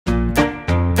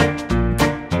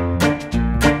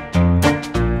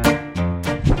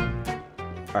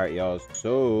All right, y'all.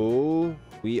 So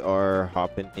we are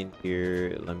hopping in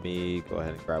here. Let me go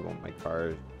ahead and grab one of my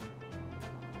cars.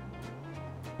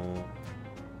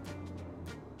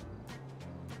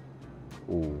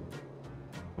 Ooh.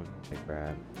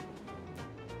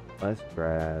 Let's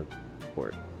grab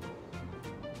port.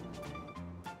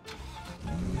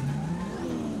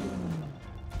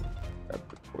 Grab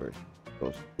the port.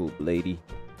 Go scoop, lady.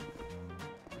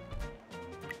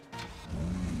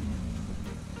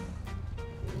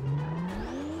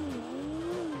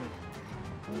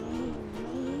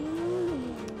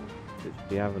 Does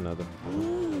she have another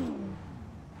phone?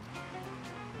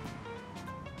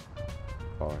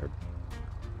 Call her.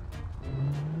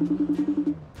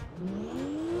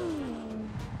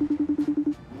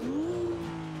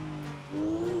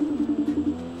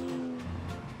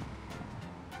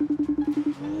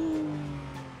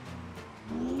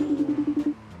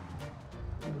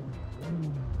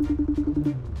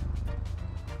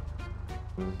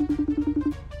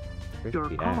 Your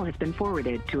call has been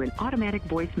forwarded to an automatic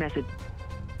voice message.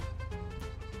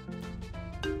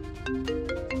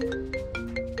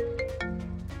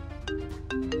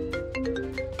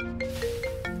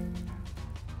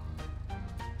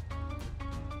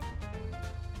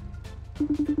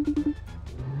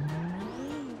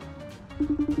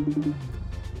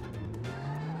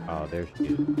 Oh, there she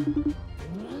is.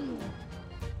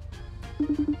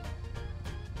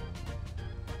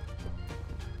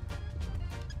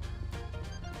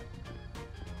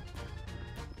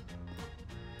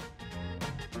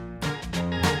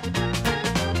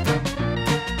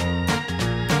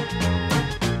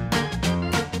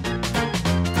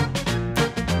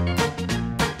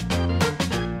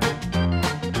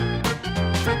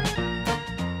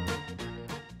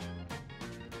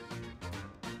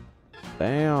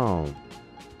 Damn.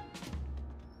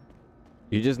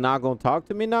 You just not gonna talk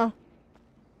to me now?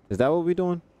 Is that what we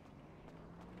doing?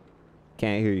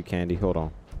 Can't hear you, Candy. Hold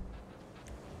on.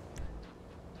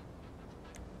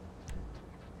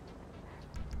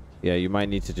 Yeah, you might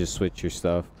need to just switch your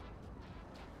stuff.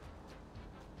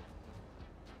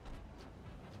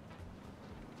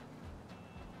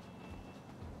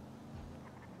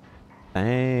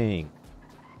 Dang.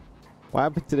 What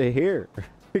happened to the hair?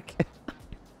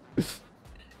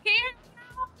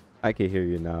 I can hear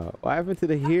you now. What happened to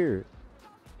the hair?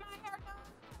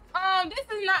 This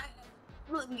is not.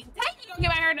 Look, take you don't get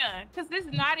my hair done, cause this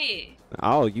is not it.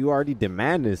 Oh, you already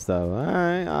demanded stuff. All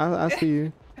right, I see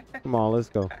you. Come on, let's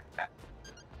go.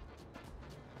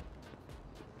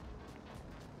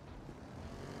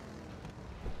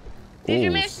 Did you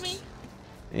Ooh, miss me?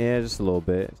 Yeah, just a little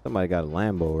bit. Somebody got a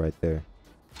Lambo right there.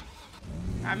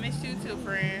 I missed you too,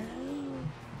 friend.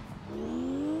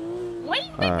 When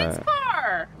you get this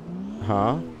car?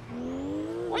 Huh?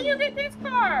 When you get this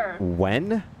car?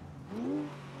 When?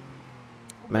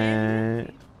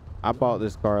 Man, I bought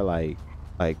this car like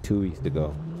 2 weeks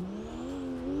ago.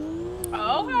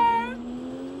 Okay.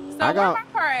 So I got where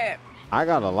my car at? I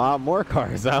got a lot more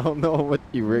cars. I don't know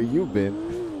where you've been.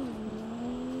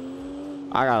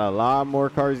 I got a lot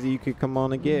more cars that you could come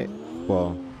on and get.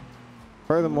 Well,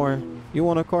 furthermore, you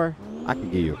want a car? I can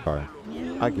give you a car.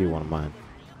 I'll give you one of mine.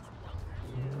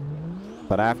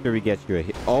 But after we get you a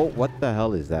oh, what the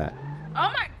hell is that?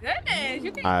 Oh my goodness,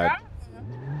 you can drive.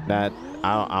 That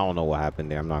I don't know what happened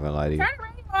there. I'm not gonna lie to you. Turn the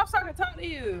radio off so I can talk to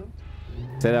you.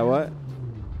 Say that what?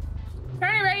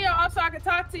 Turn the radio off so I can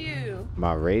talk to you.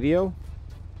 My radio?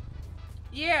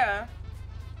 Yeah.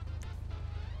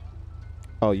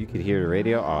 Oh, you could hear the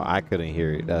radio? Oh, I couldn't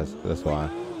hear it. That's why.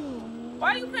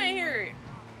 Why you couldn't hear it?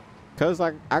 Cause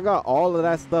like I got all of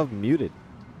that stuff muted.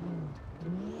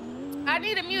 I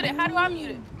need to mute it. How do I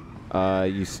mute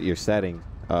it? Your settings.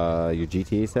 Your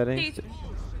GTA settings. Teach me.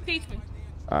 Teach me.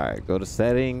 All right, go to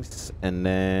settings and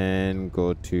then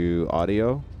go to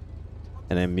audio,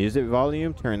 and then music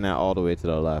volume. Turn that all the way to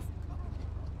the left.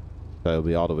 So it'll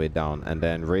be all the way down, and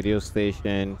then radio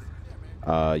station.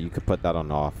 You could put that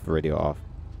on off. Radio off.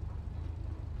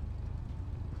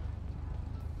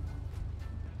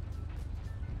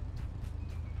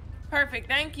 Perfect.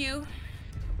 Thank you.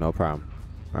 No problem.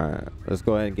 All right, let's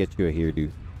go ahead and get you a hairdo.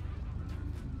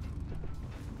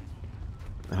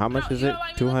 How much is it?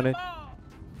 200?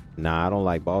 Nah, I don't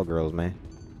like ball girls, man.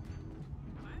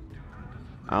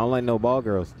 I don't like no ball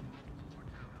girls.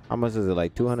 How much is it?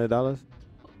 Like $200?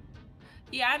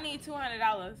 Yeah, I need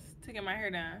 $200 to get my hair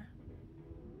done.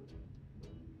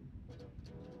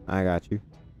 I got you.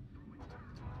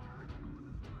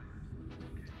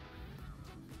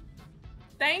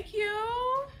 Thank you.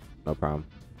 No problem.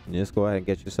 Just go ahead and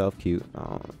get yourself cute.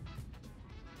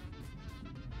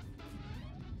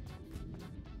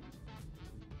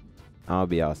 I'll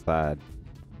be outside.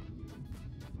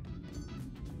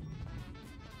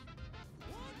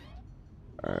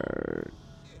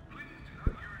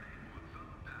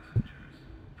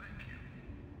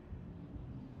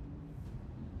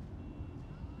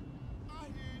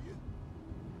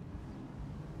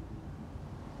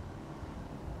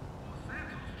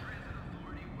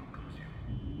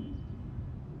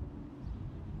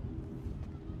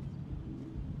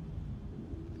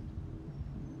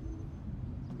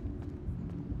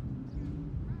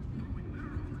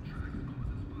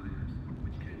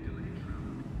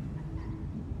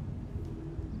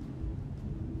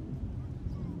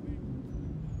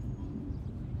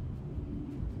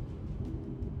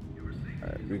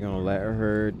 We're gonna let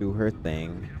her do her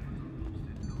thing.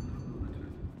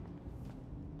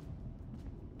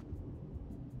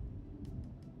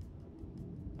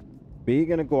 We're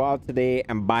gonna go out today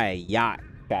and buy a yacht,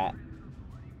 chat.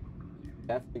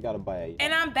 Definitely gotta buy a yacht.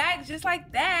 And I'm back just like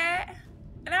that.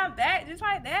 And I'm back just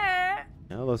like that.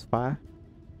 Yeah, let's buy.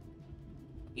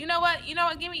 You know what? You know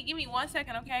what? Give me 1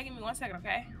 second, okay? Give me 1 second,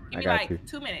 okay? Give me like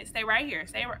 2 minutes. Stay right here.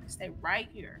 Stay right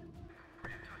here.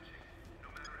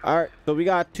 All right, so we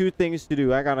got 2 things to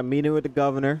do. I got a meeting with the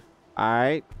governor. All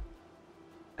right,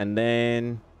 and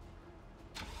then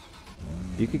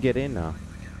you could get in now.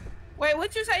 Wait,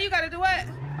 what you say? You gotta do what?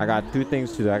 I got 2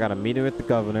 things to do. I got a meeting with the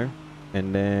governor,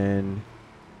 and then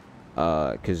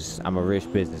cause I'm a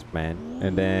rich businessman,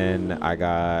 and then I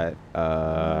got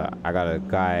a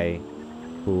guy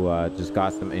who just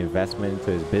got some investment into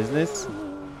his business,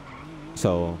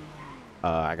 so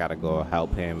I gotta go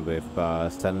help him with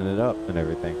setting it up and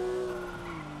everything.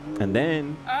 And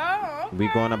then okay. we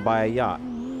gonna buy a yacht.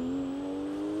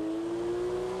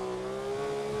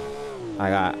 I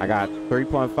got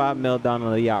 3.5 mil down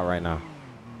on the yacht right now.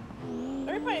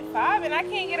 3.5 and I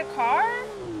can't get a car?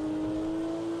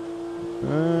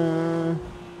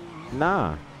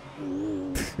 Nah.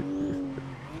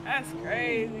 That's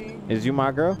crazy. Is you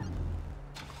my girl?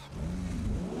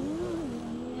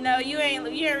 No, you ain't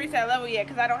reached that level yet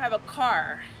because I don't have a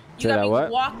car. You gotta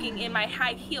be walking in my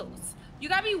high heels. You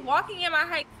gotta be walking in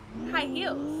my high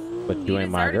heels. But you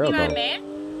ain't my girl though.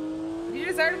 You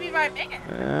deserve to be my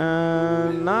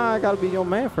man. Nah, I gotta be your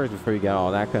man first before you get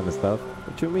all that kind of stuff.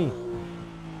 What you mean?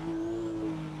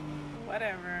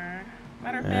 Whatever.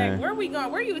 Matter of fact, where are we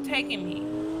going? Where are you taking me?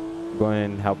 Go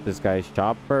and help this guy's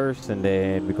shop first, and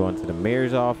then we go into the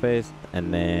mayor's office,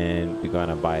 and then we're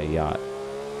gonna buy a yacht.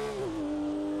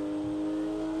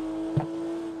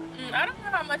 I don't know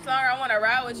how much longer I want to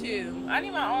ride with you. I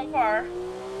need my own car.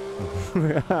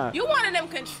 You wanted them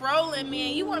controlling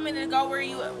me. You want me to go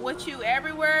with you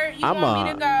everywhere. You want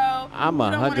me to go. I'm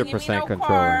 100%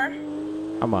 controller.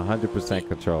 I'm 100%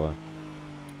 controller.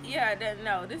 Yeah,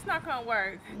 no, this not gonna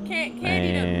work.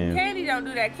 Candy don't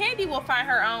do that. Candy will find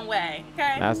her own way.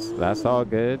 Okay. That's all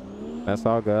good. That's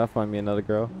all good. I'll find me another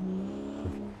girl.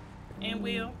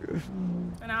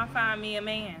 And I'll find me a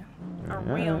man, a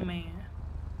real man.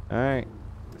 All right.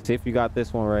 See if you got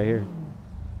this one right here.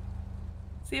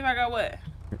 See if I got what?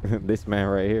 This man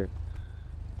right here.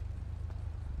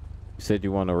 You said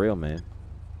you want a real man.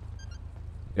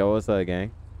 Yo, what's up,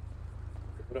 gang?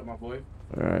 What up, my boy?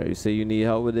 All right. You say you need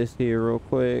help with this here real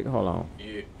quick? Hold on.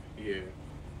 Yeah.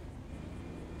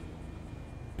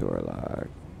 Door lock.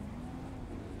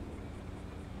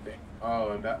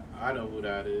 Oh, I know who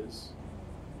that is.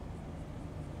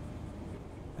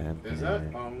 Is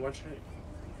that what's your name?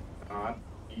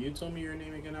 You told me your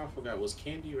name again. I forgot. Was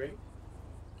Candy, right?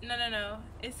 No.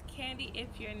 It's Candy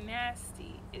if you're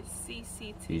nasty. It's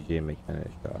CCT. DJ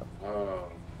Mechanic Shop.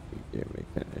 Oh. DJ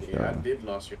Mechanic Shop. Yeah, I did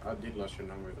lost your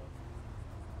number though.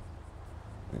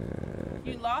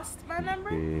 You lost my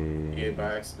number? Yeah,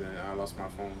 by accident. I lost my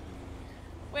phone.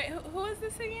 Wait, who is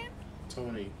this again?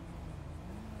 Tony.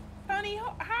 Tony,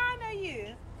 how I know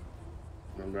you?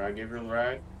 Remember I gave her a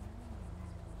ride?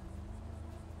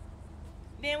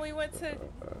 Then we went to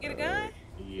get a gun?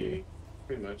 Yeah,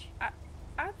 pretty much. I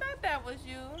thought that was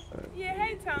you. Yeah,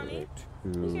 hey Tony.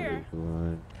 2, Here.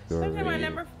 1, Don't get my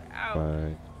number out.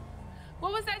 5.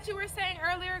 What was that you were saying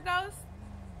earlier, Ghost?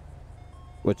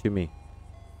 What you mean?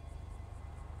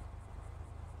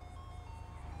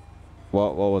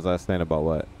 What was I saying about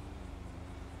what?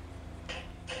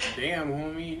 Damn,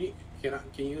 homie.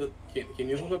 Can you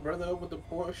hook a brother up with the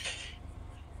Porsche?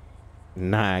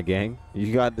 Nah, gang.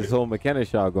 You got this whole mechanic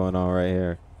shop going on right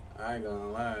here. I ain't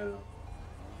gonna lie though.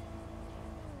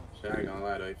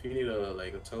 If you need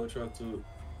a tow truck too,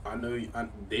 I know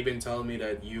they've been telling me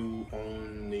that you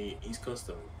own the East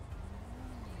Custom.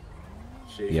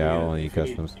 Shit, yeah, I own East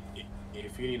Customs.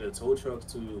 If you need a tow truck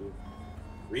to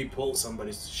repost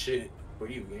somebody's shit for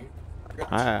you, man.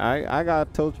 I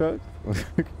got tow truck.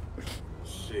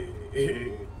 Shit.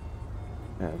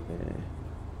 Oh, man.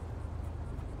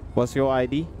 What's your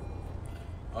ID?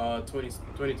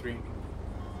 23.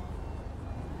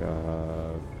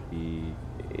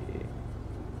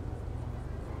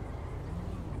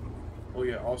 Oh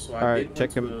yeah. Also, All right,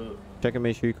 check him. Check and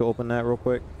make sure you can open that real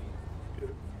quick.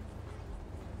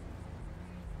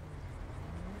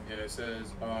 Yeah, it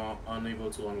says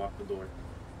unable to unlock the door.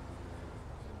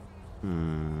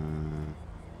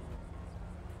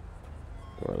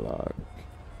 Door lock.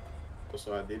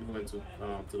 So I did went to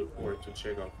the port to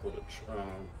check out for the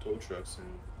tow trucks and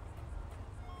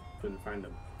couldn't find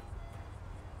them.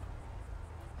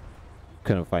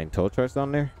 Couldn't find tow trucks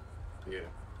on there? Yeah.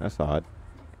 That's odd.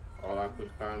 All I could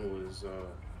find was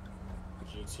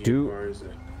GTA cars.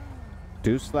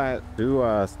 Do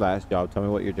slash job. Tell me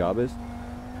what your job is.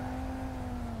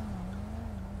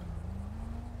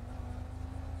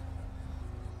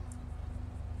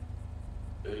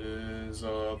 It is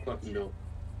collecting bill.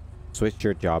 Switch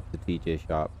your job to TJ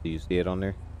shop. Do you see it on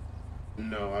there?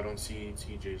 No, I don't see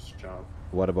TJ's job.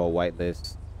 What about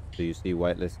whitelist? Do you see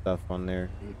whitelist stuff on there?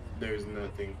 There's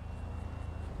nothing.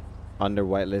 Under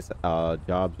whitelist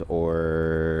jobs,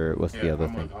 or what's the other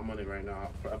thing? I'm on it right now.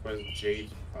 I press J.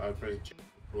 I press J.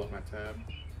 Pull up my tab.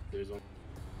 There's only.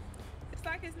 It's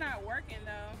like it's not working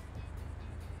though.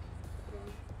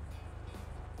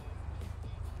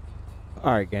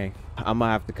 All right, gang. I'm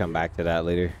gonna have to come back to that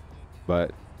later,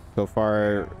 but so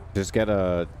far, just get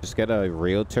a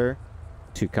realtor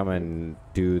to come and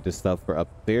do the stuff for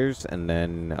upstairs, and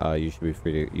then you should be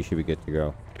free to. You should be good to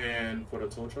go. And for the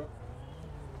tow truck.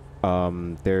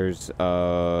 There's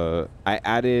I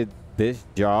added this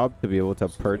job to be able to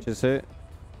purchase it.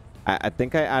 I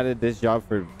think I added this job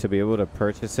to be able to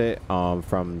purchase it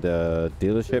from the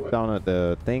dealership down at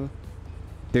the thing.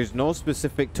 There's no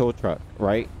specific tow truck,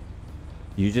 right?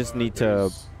 You just need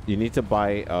to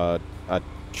buy a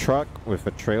truck with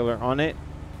a trailer on it,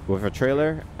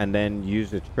 and then use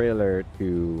the trailer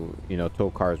to, you know, tow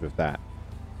cars with that.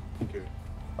 Okay.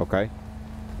 Okay.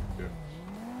 Yeah.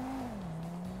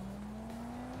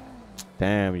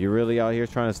 Damn, you really out here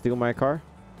trying to steal my car?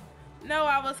 No,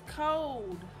 I was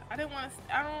cold. I don't want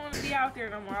to be out there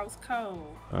no more. I was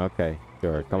cold. Okay,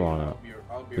 sure. Come on up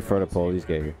before the police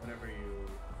get here.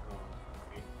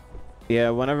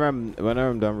 Yeah, whenever I'm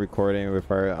done recording with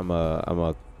her, I'm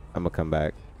a come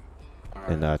back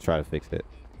and try to fix it.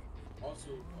 Also,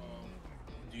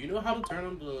 do you know how to turn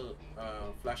on the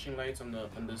flashing lights on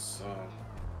this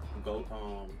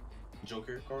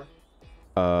Joker car?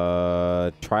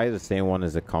 Try the same one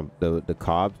as the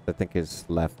Cobbs. I think it's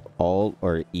left Alt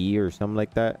or E or something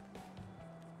like that.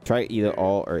 Try either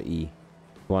Alt or E.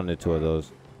 One or two of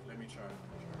those. Let me try.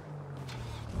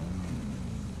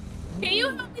 Can you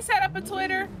help me set up a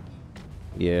Twitter?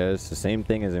 Yeah, it's the same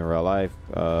thing as in real life.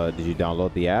 Did you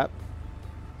download the app?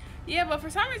 Yeah, but for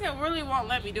some reason it really won't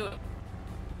let me do it.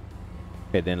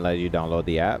 It didn't let you download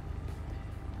the app?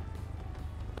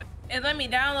 It let me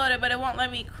download it, but it won't let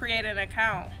me create an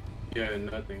account. Yeah,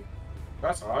 nothing.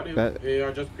 That's odd.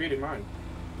 I just created mine.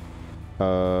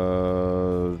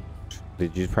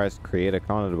 Did you press create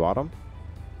account at the bottom?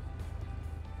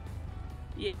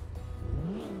 Yeah.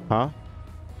 Huh?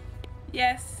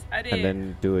 Yes, I did. And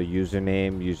then do a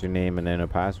username, and then a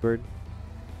password?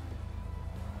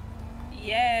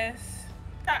 Yes.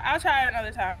 I'll try it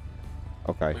another time.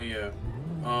 Okay. But yeah.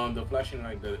 The flashing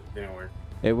light didn't work.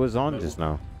 It was on just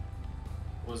now.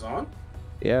 Was on?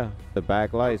 Yeah, the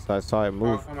back lights. I saw it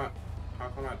move. How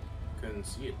come I couldn't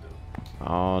see it though?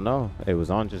 Oh no, it was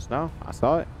on just now. I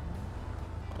saw it.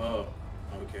 Oh,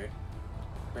 okay.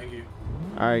 Thank you.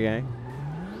 All right, gang.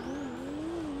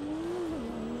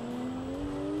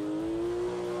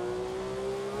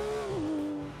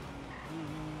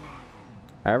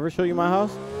 I ever show you my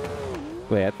house?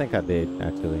 Wait, I think I did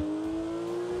actually.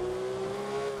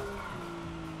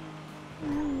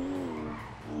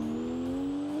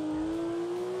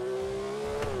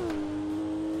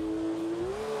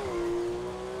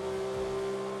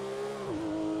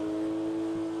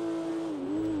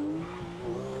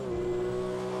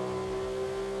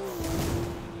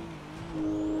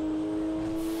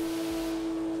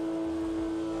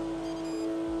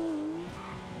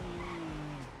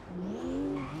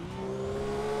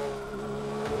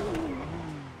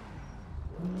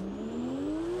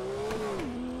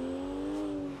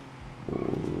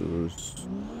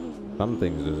 Some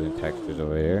things losing textures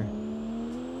over here.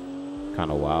 Kind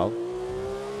of wild.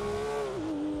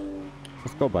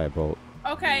 Let's go buy a boat.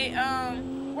 Okay,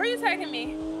 where are you taking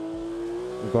me?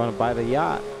 I'm going to buy the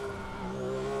yacht.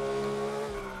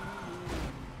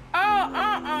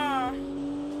 Oh,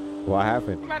 What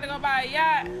happened? You about to go buy a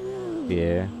yacht?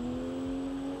 Yeah.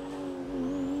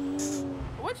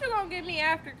 What you gonna give me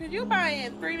after? Cause you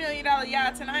buying $3 million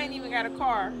yachts and I ain't even got a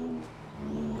car.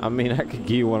 I mean, I could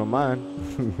give you one of mine.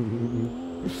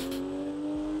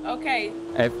 Okay.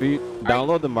 If you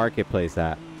download the marketplace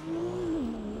app.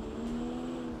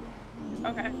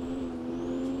 Okay.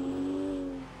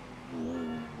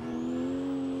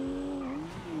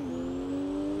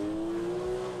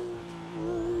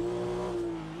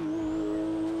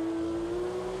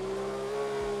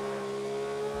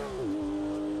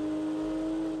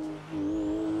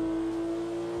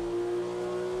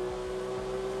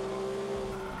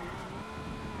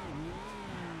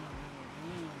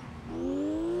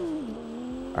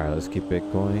 All right, let's keep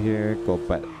it going here. Go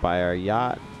buy our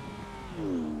yacht.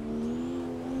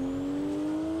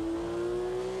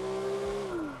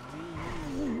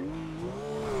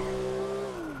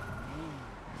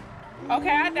 Okay,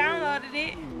 I downloaded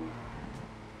it.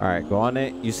 All right, go on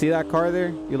it. You see that car there?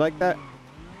 You like that?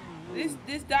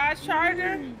 This Dodge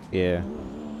Charger? Yeah.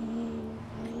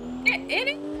 It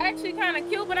is actually kind of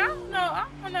cute, but I don't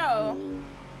know.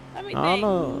 Let me think. I don't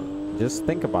know. Just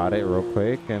think about it real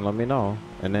quick and let me know.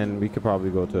 And then we could probably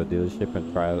go to a dealership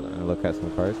and try and look at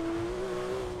some cars.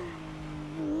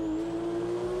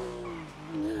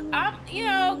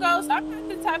 Ghost, I'm not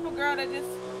the type of girl that just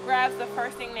grabs the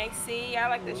first thing they see. I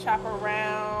like to shop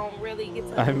around, really get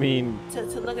to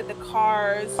to look at the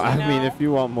cars. I mean, if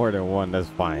you want more than one, that's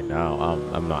fine. No,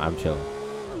 I'm chilling.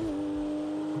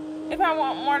 If I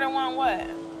want more than one, what?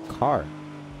 Car.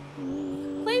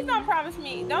 Please don't promise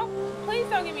me. Please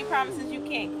don't give me promises you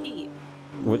can't keep.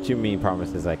 What you mean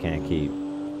promises I can't keep?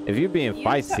 If you're being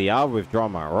feisty, I'll withdraw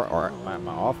my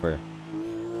offer.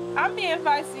 I'm being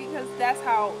feisty because that's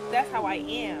how I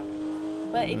am.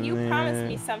 But if you promise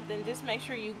me something, just make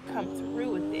sure you come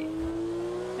through with it.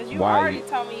 Because you already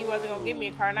told me you wasn't gonna give me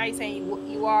a car. Now you're saying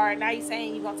you are. Now you're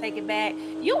saying you're gonna take it back.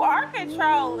 You are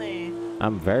controlling.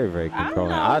 I'm very, very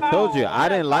controlling. I told you I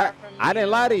didn't lie. I didn't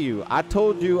lie to you. I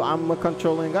told you I'm a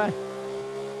controlling guy.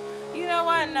 You know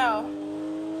what? No,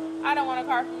 I don't want a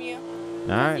car from you. All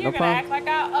right, you're gonna act like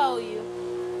I owe you,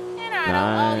 and I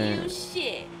don't owe you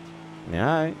shit. All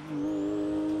right.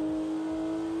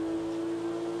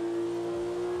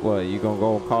 What, you gonna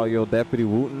go and call your deputy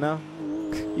Wooten now?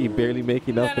 He barely make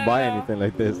enough to buy anything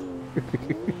like this.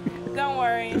 Don't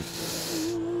worry.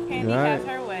 Candy has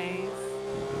her ways.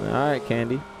 All right,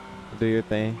 Candy. Do your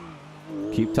thing.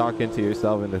 Keep talking to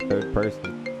yourself in the third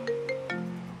person.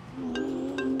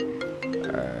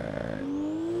 Alright.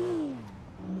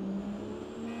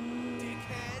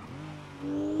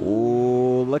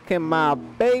 Ooh, look at my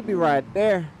baby right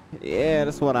there. Yeah,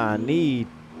 that's what I need.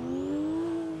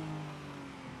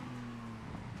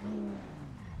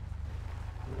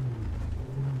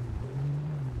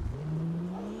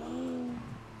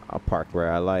 I'll park where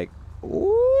I like.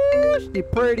 Ooh, she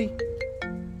pretty.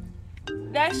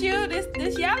 That's you?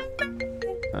 This Yacht?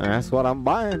 That's what I'm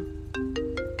buying.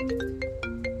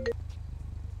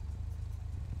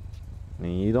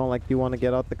 And you don't like you want to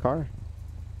get out the car?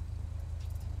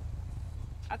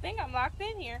 I think I'm locked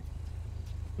in here.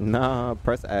 Nah,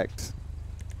 press X.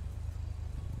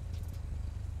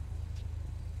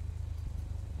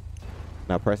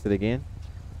 Now press it again.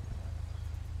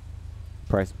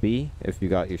 Press B if you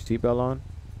got your seatbelt on.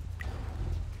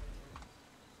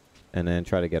 And then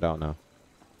try to get out now.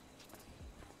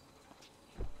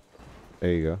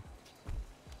 There you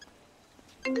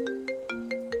go.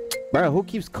 Bro, who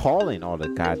keeps calling all the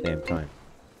goddamn time?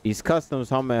 East Customs,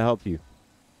 how may I help you?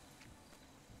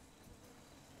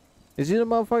 Is you the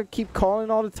motherfucker keep calling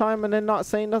all the time and then not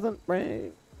saying nothing?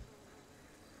 Right?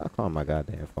 I'll call my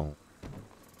goddamn phone.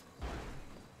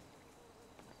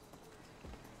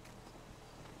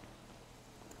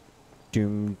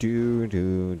 Doom doo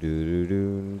doo doo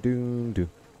doo doo doo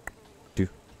doo.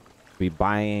 We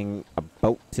buying a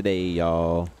boat today,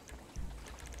 y'all.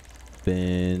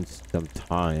 Been some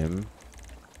time.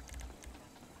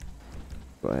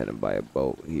 Go ahead and buy a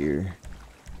boat here.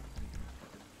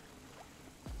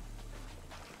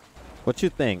 What you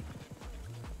think?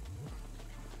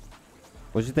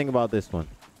 What you think about this one?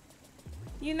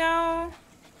 You know,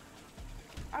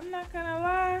 I'm not gonna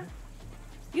lie.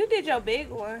 You did your big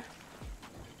one.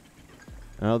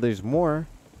 Now there's more.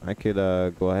 I could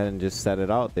go ahead and just set it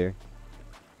out there.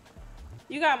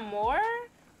 You got more?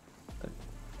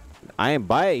 I ain't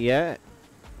buy it yet.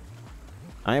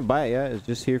 It's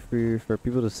just here for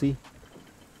people to see.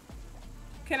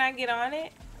 Can I get on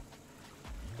it?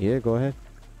 Yeah, go ahead.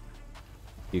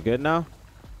 You good now?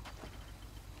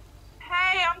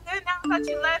 Hey, I'm good now. I thought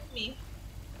you left me.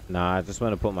 Nah, I just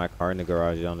want to put my car in the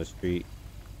garage on the street.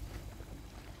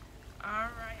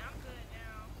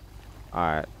 All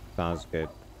right, sounds good.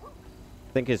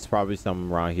 I think it's probably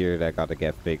something around here that got to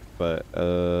get fixed, but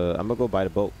I'm gonna go buy the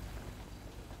boat.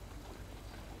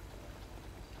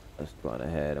 Let's go on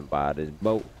ahead and buy this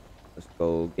boat. Let's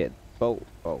go get the boat.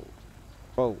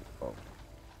 Boat.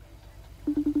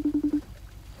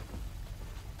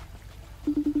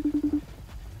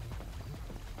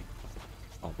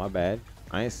 Oh, my bad.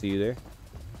 I ain't see you there.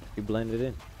 You blended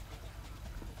in.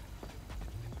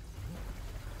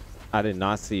 I did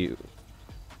not see you.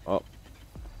 Oh,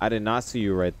 I did not see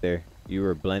you right there. You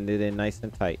were blended in nice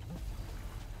and tight.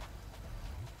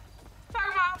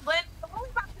 Talking about blend. What we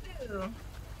about to do?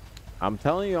 I'm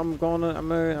telling you, I'm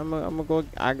gonna go.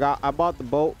 I bought the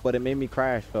boat, but it made me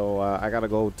crash, so I gotta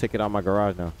go take it out my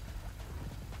garage now.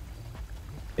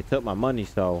 It took my money,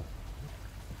 so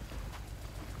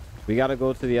we gotta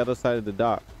go to the other side of the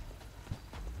dock.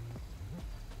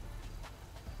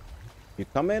 You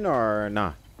coming or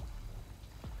not?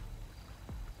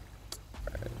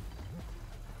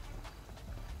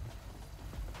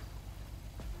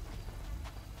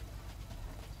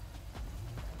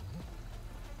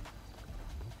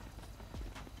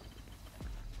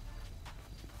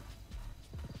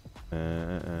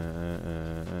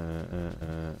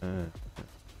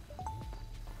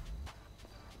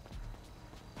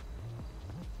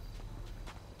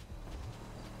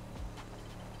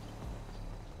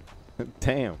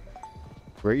 Damn.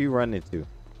 Where you running to?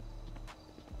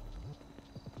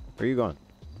 Where you going?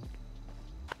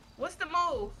 What's the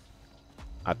move?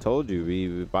 I told you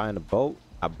we buying a boat.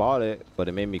 I bought it, but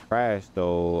it made me crash,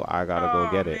 so I gotta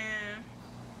go get it. Man.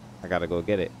 I gotta go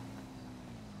get it.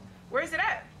 Where's it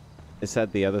at? It's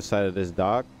at the other side of this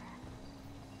dock.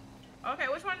 Okay,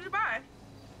 which one did you buy?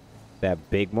 That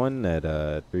big one, that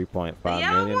 $3.5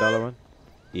 million one.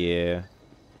 Yeah.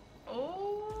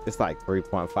 Oh. It's like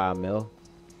 3.5 mil.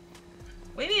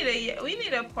 We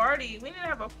need a party. We need to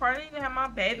have a party. I need to have my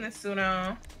bathing suit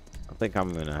on. I think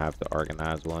I'm gonna have to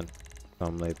organize one,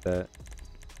 something like that.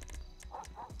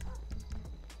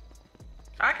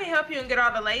 I can help you and get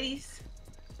all the ladies.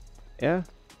 Yeah,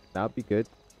 that'll be good.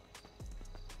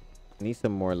 Need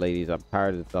some more ladies. I'm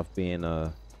tired of stuff being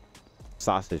a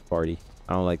sausage party.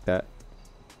 I don't like that.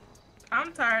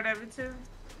 I'm tired of it too.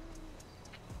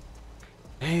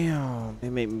 Damn, they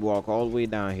made me walk all the way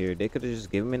down here. They could have just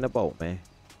given me the boat, man.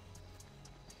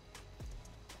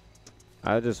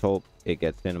 I just hope it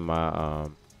gets into my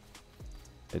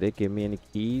did they give me any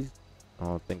keys? I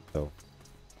don't think so.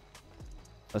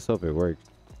 Let's hope it works.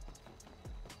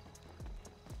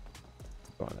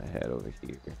 Going ahead over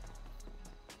here.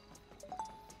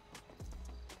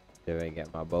 See if I can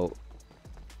get my boat.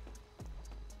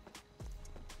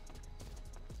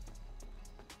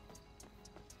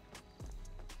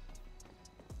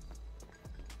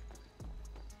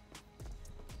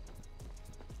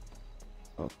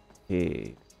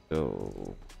 Okay,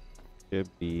 so should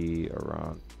be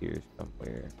around here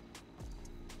somewhere.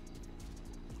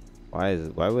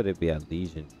 Why would it be at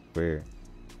Legion Square?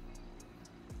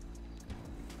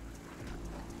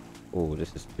 Oh,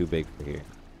 this is too big for here.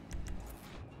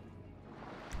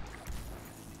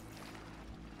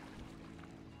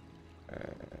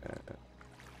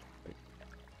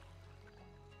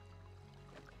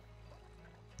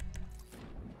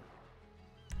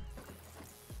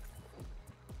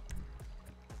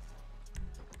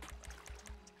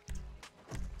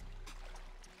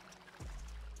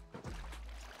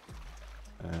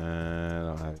 I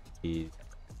don't have keys.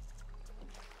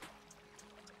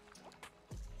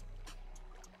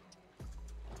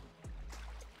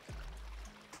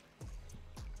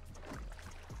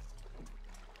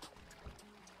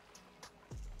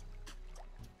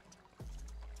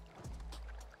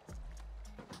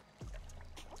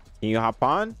 Can you hop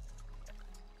on?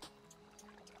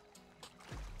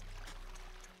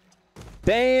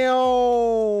 Damn!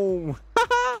 Alright.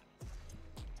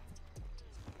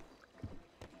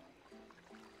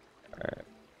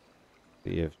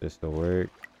 See if this will work.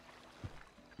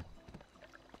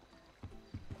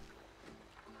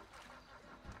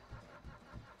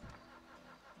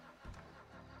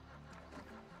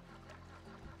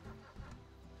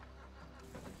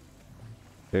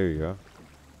 There you go.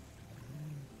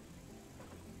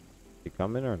 You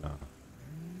coming or not?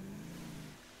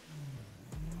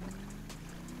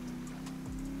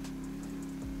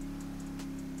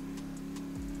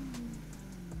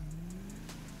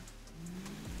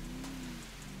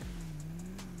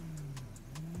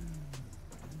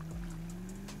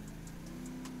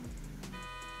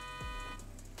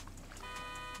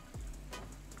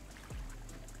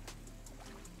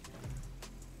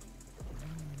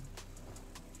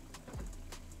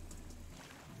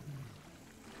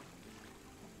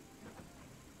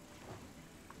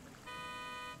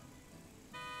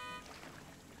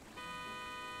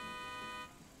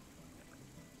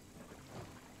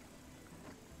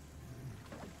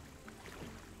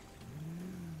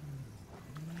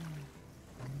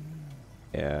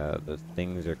 Yeah, those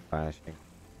things are clashing.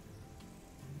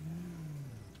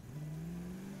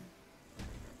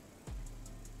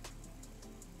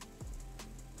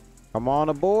 Come on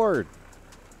aboard.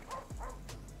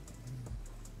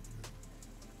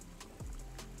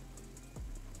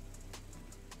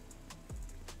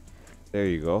 There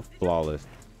you go. Flawless.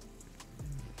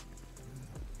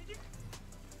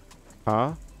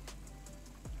 Huh?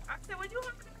 I said, would you?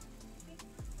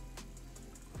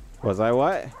 Was I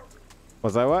what?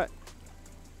 Was I what?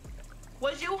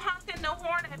 Was you honking the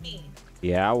horn at me?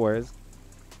 Yeah, I was.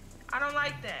 I don't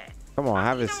like that. Come on,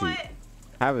 have a seat. What?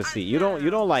 Have a seat. You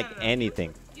don't like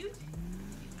anything. You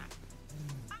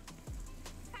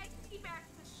take me back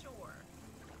to shore.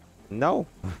 No.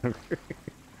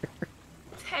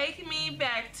 Take me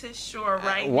back to shore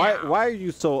right why now. why are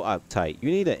you so uptight? You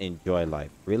need to enjoy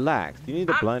life. Relax. You need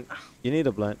a blunt. You need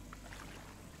a blunt.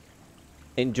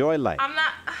 Enjoy life. I'm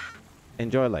not.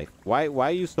 Enjoy life. Why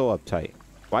are you so uptight?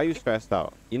 Why are you stressed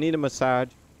out? You need a massage?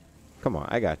 Come on,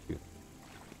 I got you.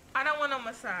 I don't want no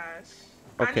massage.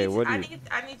 Okay, what do you?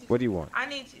 I need you. What do you want? I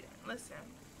need you. Listen.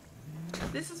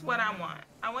 This is what I want.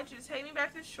 I want you to take me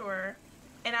back to shore,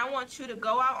 and I want you to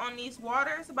go out on these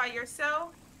waters by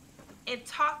yourself and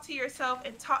talk to yourself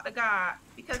and talk to God,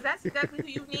 because that's exactly who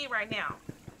you need right now.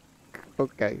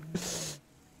 Okay.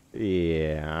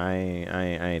 Yeah, I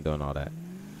ain't doing all that.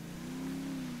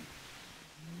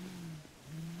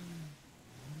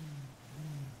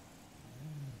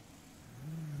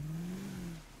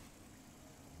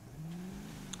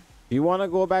 If you want to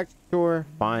go back to shore,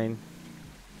 fine.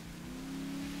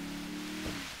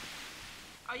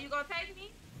 Are you gonna take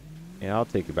me? Yeah, I'll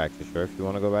take you back to shore. If you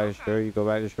want to go back to shore, you go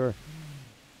back to shore.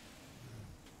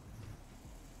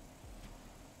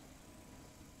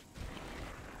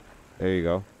 There you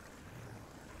go.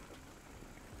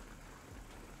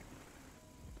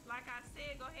 Like I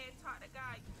said, go ahead and talk to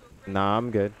God. You feel great? Nah, I'm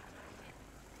good.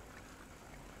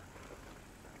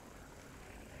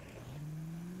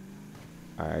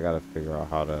 Alright, I gotta figure out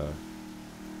how to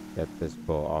get this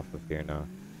boat off of here now.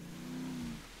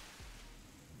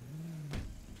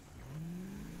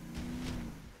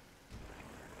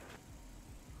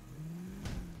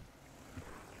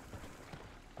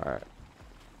 Alright.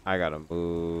 I gotta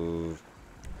move.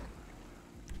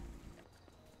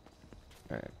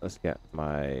 Alright, let's get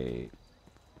my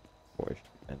Porsche.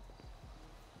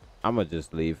 I'm gonna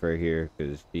just leave her here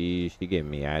because she gave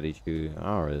me attitude. I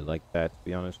don't really like that, to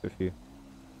be honest with you.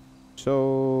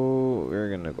 So we're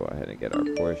gonna go ahead and get our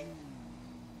Porsche.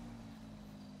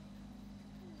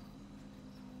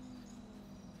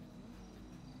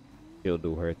 She'll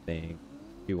do her thing.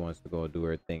 She wants to go do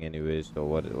her thing anyways. So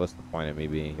what's the point of me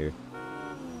being here?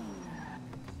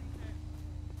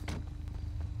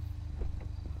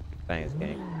 Thanks,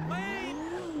 gang.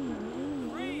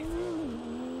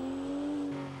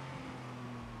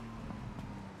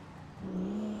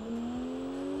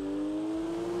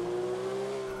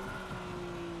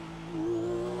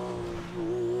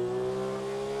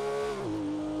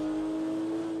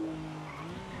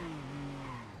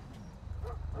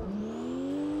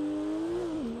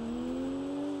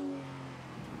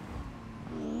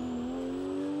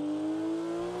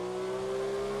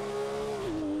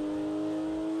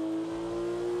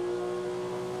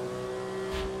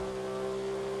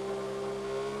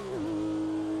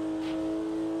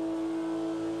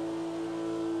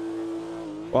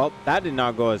 Well, that did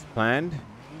not go as planned.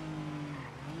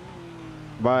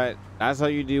 But that's how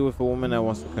you deal with a woman that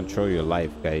wants to control your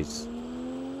life, guys.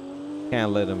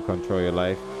 Can't let them control your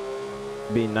life.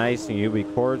 Be nice and you be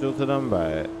cordial to them,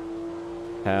 but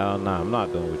hell nah, I'm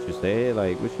not doing what you say.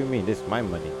 Like, what you mean? This is my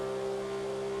money.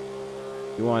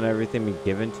 You want everything be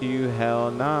given to you?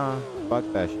 Hell nah. Fuck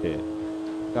that shit.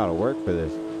 You gotta work for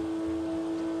this.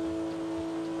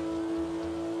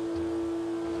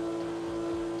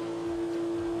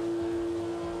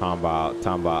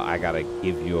 Talking about I gotta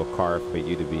give you a car for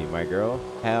you to be my girl.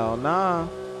 Hell nah.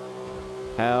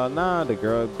 Hell nah. The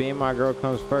girl being my girl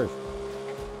comes first.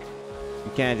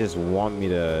 You can't just want me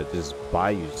to just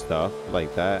buy you stuff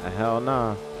like that. Hell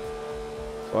nah.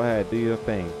 Go ahead, do your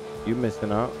thing. You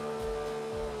missing out.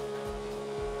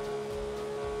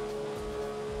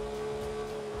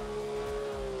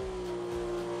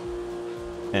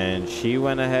 And she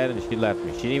went ahead and she left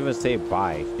me. She didn't even say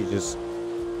bye. She just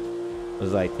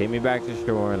was like, take me back to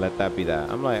shore and let that be that.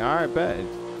 I'm like, all right, bet.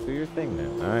 Do your thing then.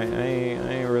 All right, I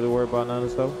ain't really worried about none of the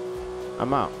stuff.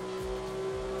 I'm out.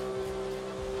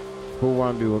 Who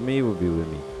want to be with me will be with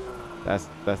me. That's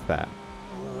that.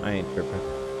 I ain't tripping.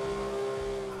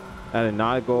 That did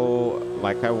not go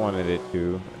like I wanted it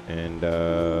to, and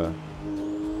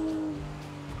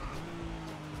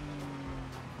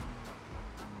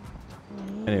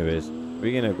Anyways,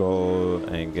 we're gonna go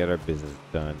and get our business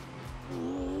done.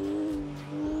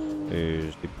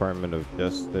 There's Department of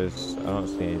Justice. I don't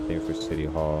see anything for City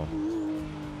Hall.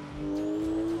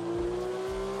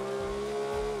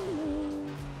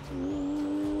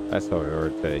 Let's go over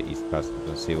to East Customs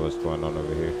and see what's going on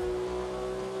over here.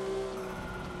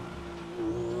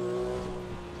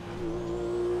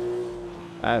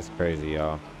 That's crazy,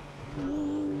 y'all.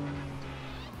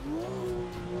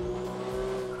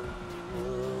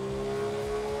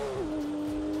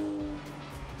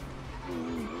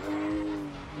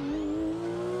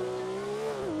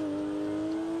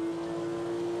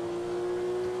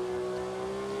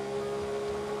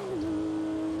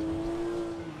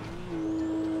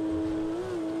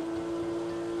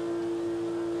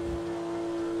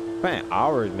 Spent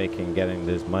hours getting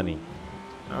this money.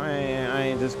 I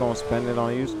ain't just gonna spend it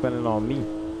on you, spend it on me.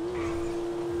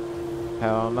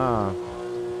 Hell nah.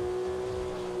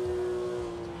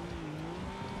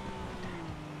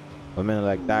 Women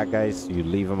like that, guys, you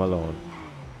leave them alone.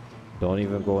 Don't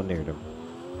even go near them.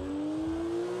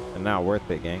 They're not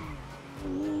worth it, gang.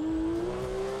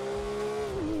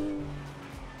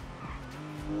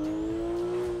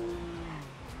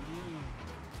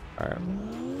 Alright.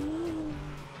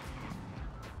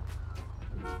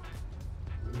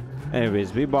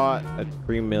 Anyways, we bought a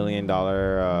 $3 million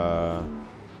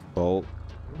boat,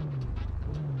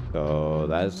 so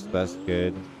that's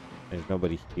good. There's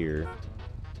nobody here.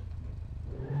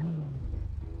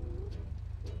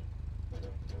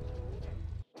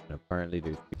 And apparently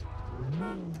there's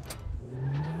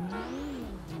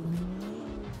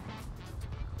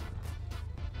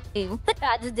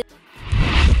I just did.